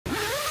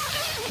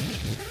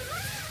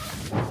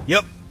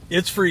Yep,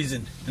 it's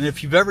freezing. And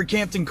if you've ever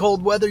camped in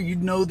cold weather,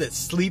 you'd know that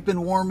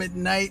sleeping warm at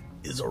night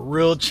is a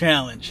real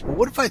challenge. But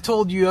what if I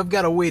told you I've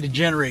got a way to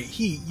generate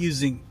heat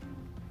using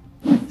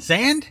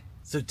sand?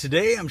 So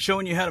today I'm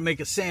showing you how to make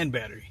a sand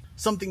battery.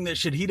 Something that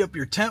should heat up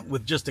your tent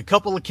with just a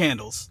couple of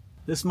candles.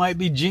 This might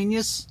be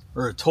genius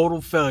or a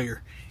total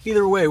failure.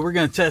 Either way, we're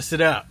going to test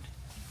it out.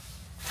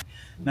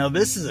 Now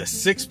this is a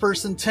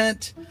 6-person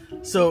tent,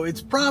 so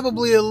it's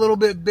probably a little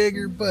bit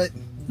bigger, but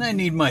I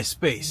need my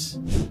space.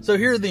 So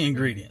here are the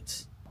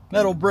ingredients.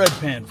 Metal bread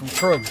pan from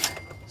Kroger,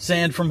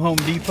 sand from Home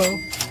Depot,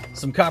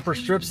 some copper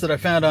strips that I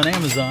found on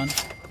Amazon,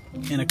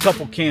 and a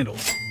couple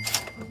candles.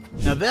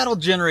 Now that'll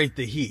generate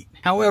the heat.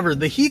 However,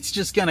 the heat's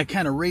just gonna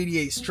kind of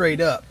radiate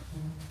straight up.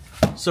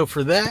 So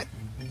for that,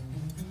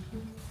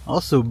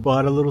 also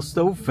bought a little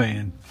stove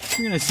fan.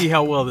 We're gonna see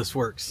how well this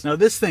works. Now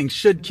this thing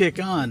should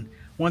kick on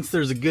once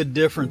there's a good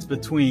difference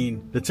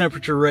between the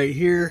temperature right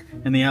here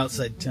and the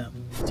outside temp.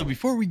 So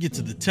before we get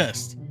to the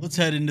test, let's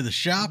head into the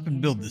shop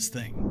and build this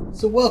thing.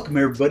 So welcome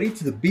everybody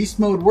to the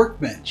Beastmode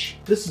workbench.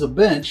 This is a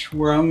bench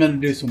where I'm gonna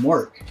do some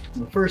work.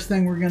 The first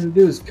thing we're gonna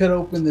do is cut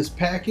open this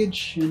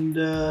package and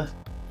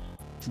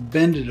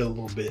bend it a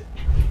little bit.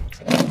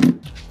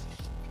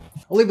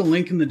 I'll leave a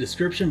link in the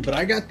description, but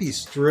I got these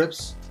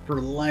strips for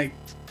like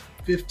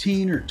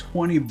 15 or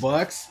 20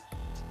 bucks.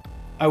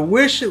 I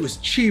wish it was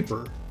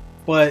cheaper,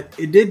 but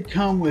it did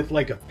come with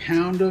like a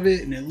pound of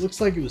it and it looks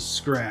like it was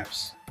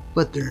scraps.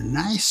 But they're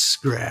nice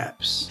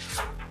scraps.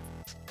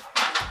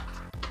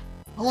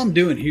 All I'm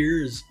doing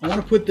here is I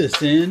want to put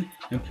this in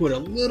and put a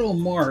little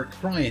mark,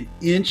 probably an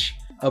inch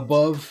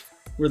above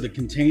where the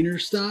container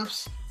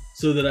stops,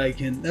 so that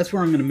that's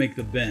where I'm going to make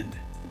the bend.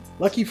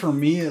 Lucky for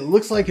me, it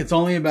looks like it's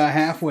only about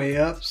halfway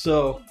up,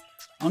 so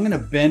I'm going to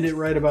bend it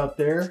right about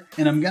there,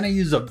 and I'm going to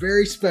use a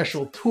very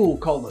special tool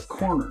called a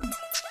corner.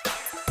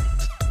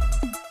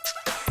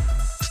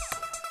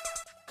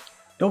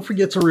 Don't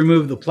forget to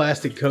remove the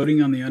plastic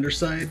coating on the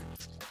underside.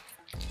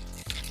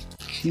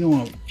 You don't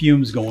want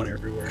fumes going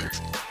everywhere.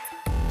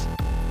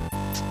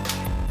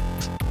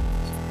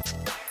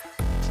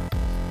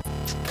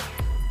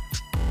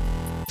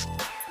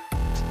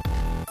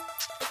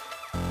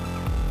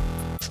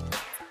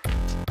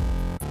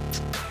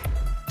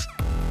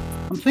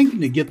 I'm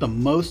thinking to get the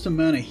most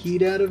amount of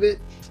heat out of it,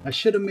 I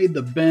should have made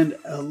the bend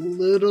a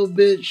little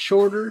bit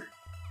shorter.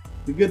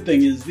 The good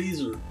thing is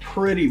these are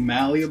pretty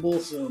malleable,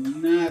 so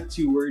I'm not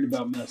too worried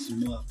about messing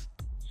them up.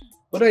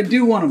 But I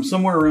do want them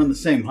somewhere around the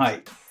same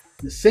height.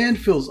 The sand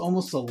feels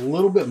almost a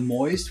little bit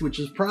moist, which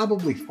is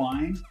probably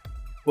fine,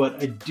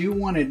 but I do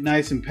want it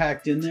nice and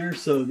packed in there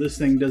so this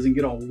thing doesn't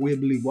get all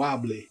wibbly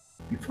wobbly.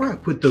 Before I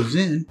put those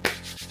in,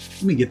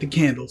 let me get the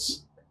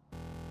candles.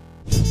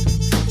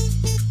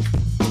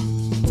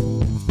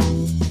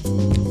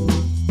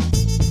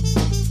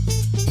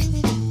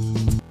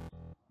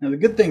 Now the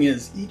good thing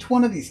is, each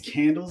one of these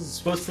candles is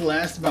supposed to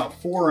last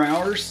about 4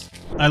 hours.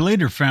 I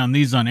later found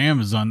these on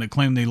Amazon that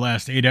claim they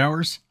last 8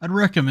 hours. I'd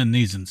recommend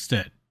these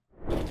instead.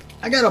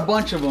 I got a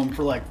bunch of them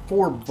for like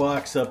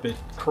 $4 up at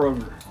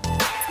Kroger.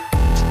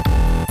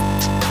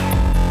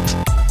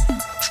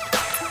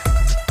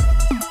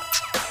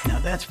 Now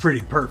that's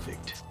pretty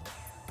perfect.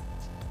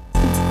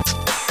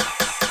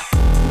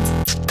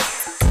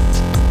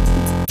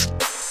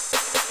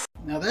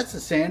 Now that's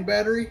a sand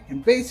battery,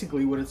 and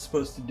basically what it's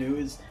supposed to do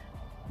is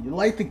you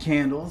light the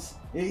candles,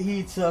 it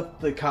heats up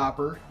the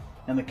copper,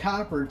 and the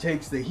copper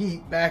takes the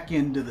heat back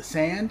into the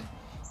sand,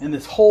 and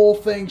this whole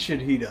thing should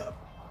heat up.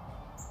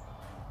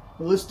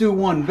 Well, let's do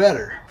one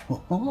better.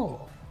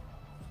 Oh.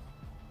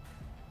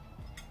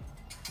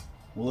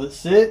 Will it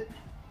sit?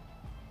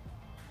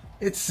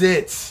 It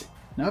sits.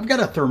 Now I've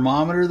got a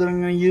thermometer that I'm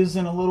going to use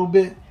in a little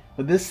bit,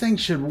 but this thing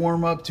should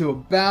warm up to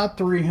about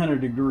 300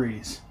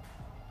 degrees.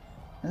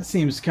 That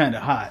seems kind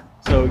of hot.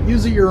 So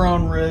use at your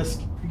own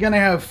risk. You're going to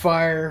have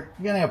fire,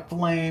 you're going to have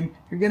flame,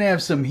 you're going to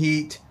have some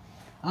heat.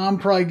 I'm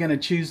probably going to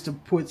choose to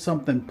put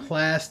something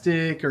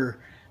plastic or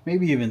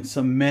maybe even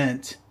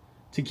cement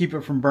to keep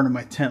it from burning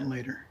my tent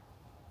later.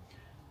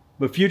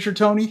 But future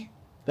Tony,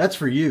 that's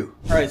for you.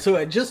 Alright, so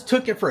I just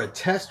took it for a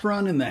test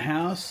run in the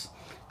house.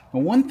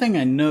 And one thing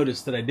I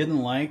noticed that I didn't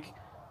like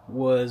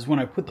was when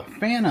I put the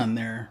fan on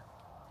there,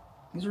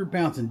 these were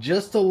bouncing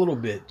just a little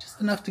bit,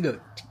 just enough to go.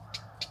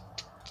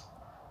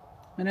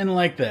 I didn't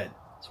like that.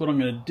 So what I'm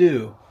going to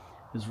do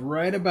is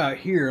right about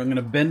here, I'm going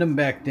to bend them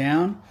back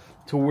down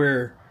to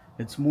where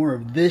it's more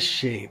of this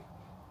shape.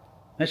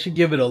 That should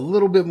give it a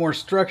little bit more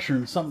structure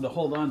and something to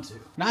hold on to.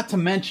 Not to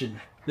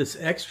mention, this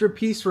extra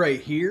piece right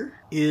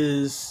here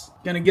is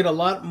going to get a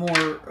lot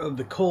more of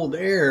the cold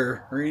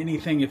air or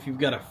anything if you've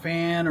got a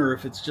fan or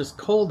if it's just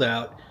cold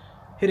out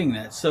hitting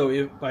that.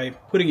 So by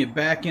putting it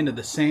back into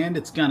the sand,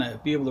 it's going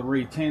to be able to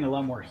retain a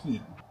lot more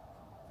heat.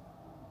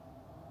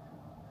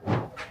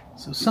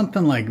 So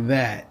something like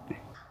that.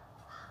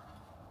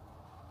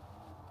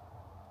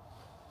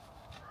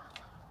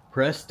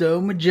 Presto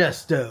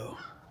Majesto.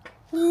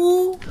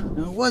 Now,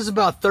 it was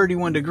about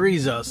 31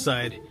 degrees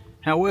outside.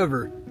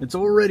 However, it's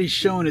already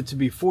showing it to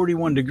be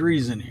 41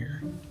 degrees in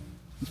here.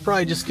 It's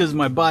probably just because of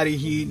my body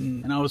heat,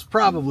 and I was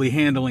probably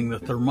handling the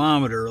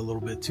thermometer a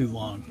little bit too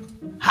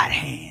long. Hot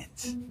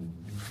hands.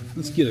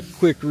 Let's get a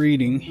quick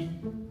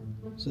reading.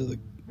 So the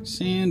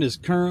sand is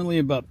currently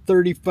about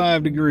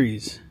 35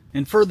 degrees.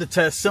 And for the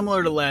test,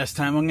 similar to last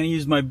time, I'm going to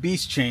use my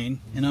beast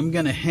chain, and I'm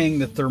going to hang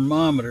the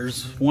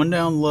thermometers, one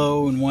down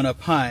low and one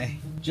up high,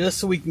 just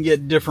so we can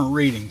get different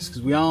readings,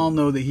 because we all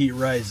know the heat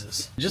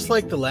rises. Just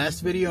like the last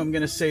video, I'm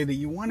going to say that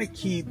you want to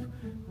keep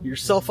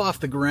yourself off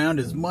the ground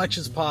as much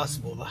as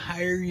possible. The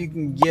higher you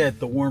can get,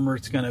 the warmer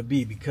it's going to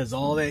be, because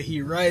all that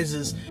heat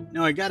rises.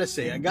 Now I gotta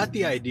say, I got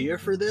the idea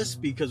for this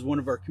because one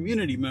of our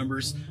community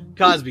members,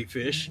 Cosby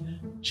Fish,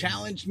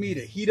 challenged me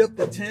to heat up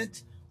the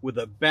tent with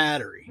a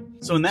battery.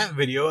 So in that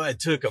video, I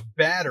took a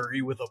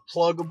battery with a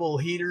pluggable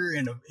heater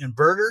and an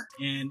inverter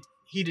and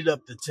heated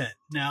up the tent.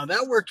 Now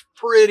that worked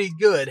pretty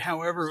good.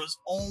 However, it was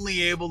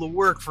only able to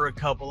work for a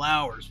couple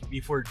hours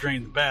before it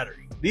drained the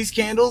battery. These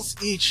candles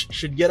each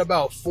should get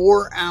about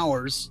 4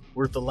 hours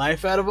worth of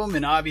life out of them,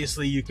 and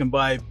obviously you can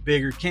buy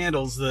bigger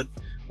candles that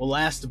will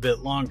last a bit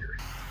longer.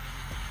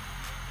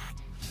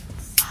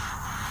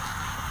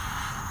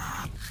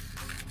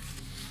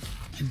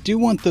 I do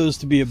want those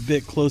to be a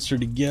bit closer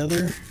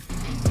together.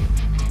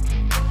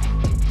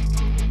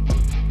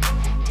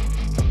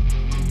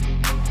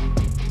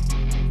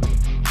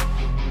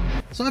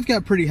 So I've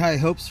got pretty high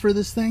hopes for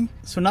this thing.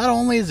 So not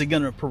only is it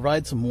going to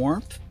provide some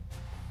warmth,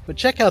 but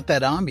check out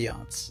that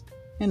ambiance.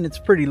 And it's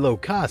pretty low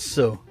cost,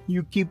 so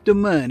you keep the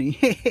money.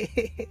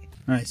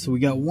 Alright, so we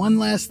got one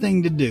last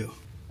thing to do.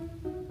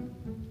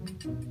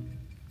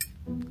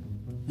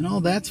 And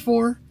all that's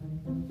for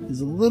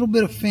is a little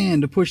bit of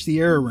fan to push the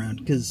air around,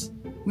 because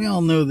we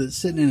all know that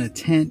sitting in a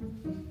tent,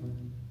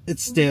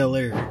 it's stale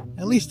air.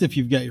 At least if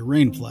you've got your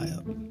rain fly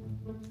up.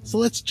 So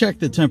let's check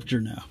the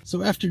temperature now.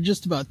 So after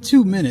just about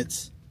 2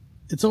 minutes,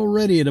 it's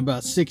already at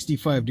about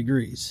 65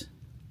 degrees.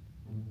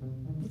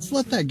 Let's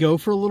let that go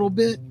for a little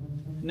bit.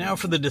 Now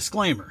for the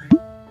disclaimer.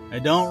 I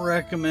don't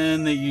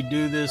recommend that you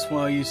do this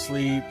while you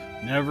sleep.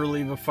 Never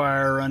leave a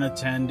fire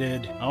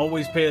unattended.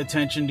 Always pay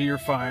attention to your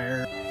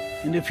fire.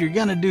 And if you're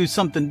gonna do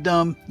something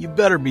dumb, you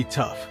better be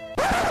tough.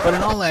 But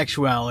in all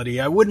actuality,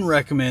 I wouldn't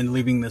recommend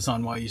leaving this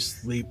on while you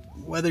sleep,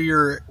 whether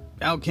you're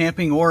out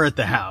camping or at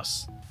the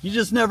house. You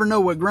just never know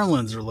what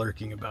gremlins are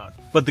lurking about.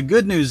 But the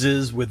good news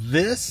is, with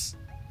this,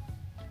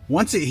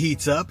 once it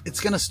heats up,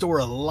 it's going to store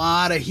a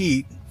lot of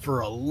heat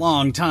for a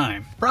long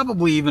time.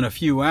 Probably even a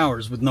few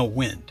hours with no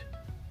wind.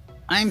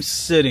 I'm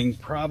sitting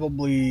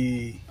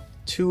probably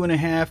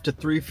 2.5 to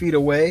 3 feet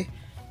away,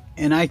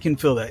 and I can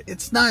feel that.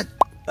 It's not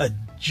a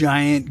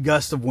giant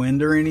gust of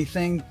wind or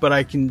anything, but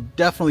I can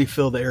definitely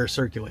feel the air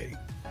circulating.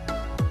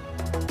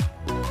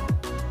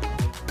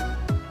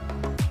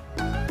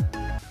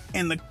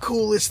 And the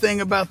coolest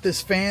thing about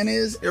this fan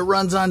is it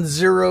runs on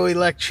 0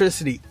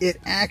 electricity. It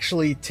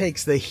actually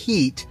takes the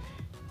heat,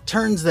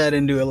 turns that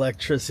into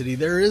electricity.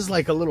 There is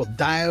like a little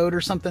diode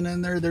or something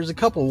in there. There's a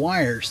couple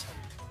wires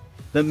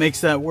that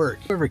makes that work.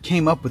 Whoever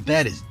came up with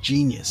that is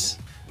genius.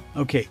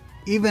 Okay,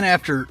 even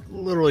after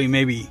literally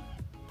maybe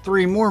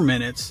 3 more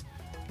minutes,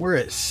 we're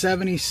at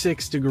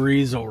 76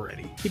 degrees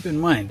already. Keep in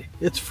mind,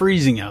 it's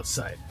freezing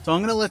outside. So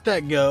I'm gonna let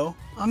that go.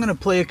 I'm gonna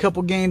play a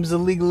couple games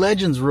of League of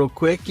Legends real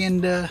quick,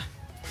 and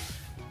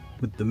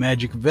with the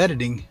magic of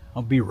editing,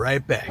 I'll be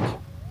right back.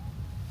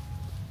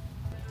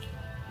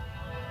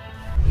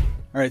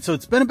 Alright, so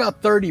it's been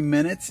about 30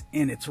 minutes,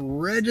 and it's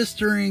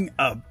registering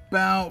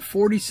about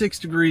 46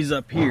 degrees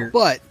up here.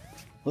 But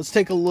let's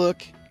take a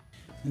look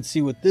and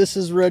see what this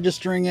is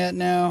registering at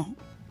now.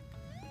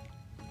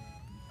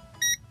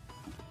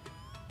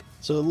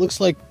 So it looks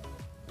like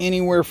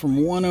anywhere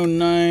from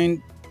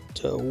 109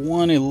 to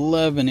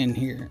 111 in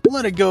here. We'll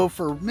let it go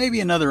for maybe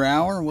another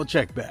hour and we'll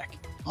check back.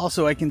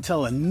 Also, I can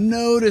tell a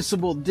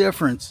noticeable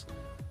difference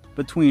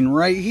between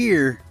right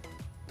here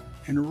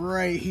and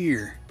right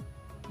here.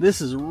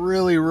 This is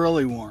really,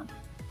 really warm.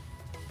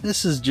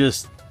 This is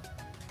just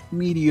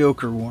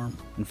mediocre warm.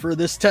 And for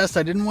this test,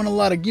 I didn't want a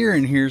lot of gear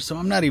in here, so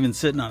I'm not even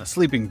sitting on a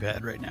sleeping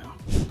pad right now.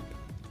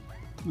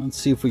 Let's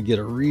see if we get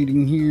a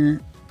reading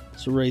here.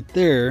 So right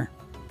there,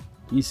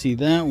 you see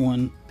that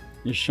one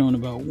is showing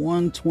about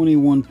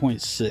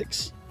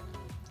 121.6.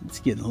 It's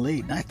getting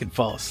late and I could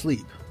fall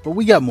asleep, but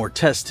we got more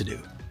tests to do.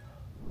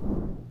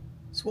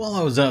 So while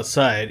I was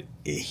outside,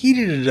 it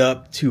heated it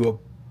up to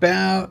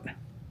about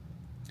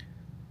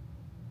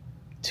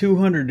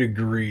 200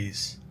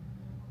 degrees.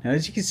 Now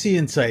as you can see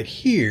inside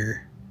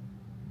here,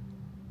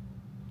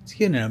 it's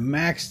getting a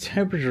max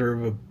temperature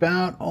of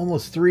about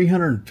almost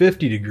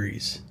 350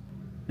 degrees.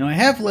 Now I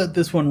have let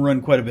this one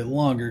run quite a bit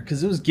longer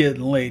because it was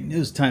getting late and it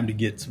was time to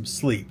get some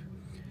sleep.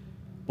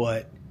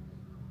 But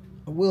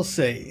I will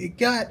say it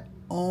got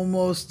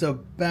almost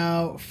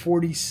about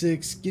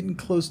 46, getting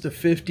close to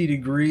 50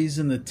 degrees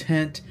in the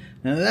tent.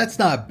 Now that's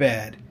not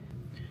bad.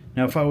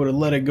 Now if I would have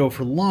let it go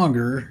for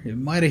longer, it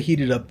might have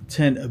heated up the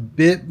tent a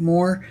bit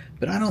more,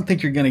 but I don't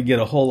think you're going to get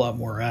a whole lot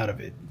more out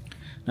of it.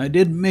 Now I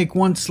did make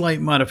one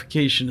slight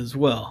modification as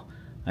well.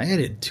 I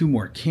added 2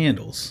 more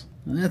candles,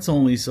 and that's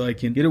only so I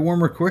can get it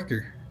warmer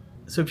quicker.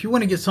 So if you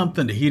want to get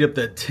something to heat up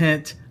that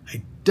tent,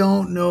 I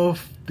don't know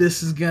if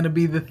this is going to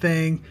be the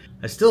thing.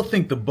 I still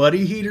think the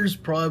buddy heater's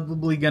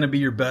probably going to be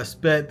your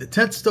best bet. The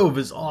tent stove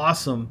is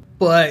awesome,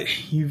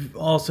 but you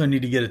also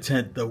need to get a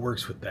tent that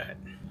works with that.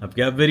 I've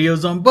got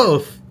videos on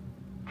both,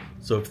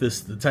 so if this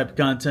is the type of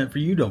content for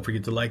you, don't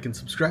forget to like and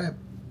subscribe,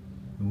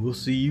 and we'll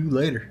see you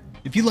later.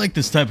 If you like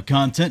this type of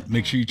content,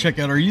 make sure you check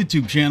out our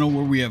YouTube channel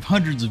where we have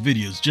hundreds of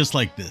videos just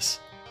like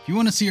this. If you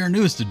want to see our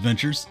newest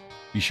adventures,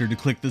 be sure to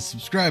click the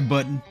subscribe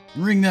button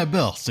and ring that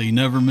bell so you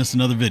never miss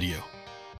another video.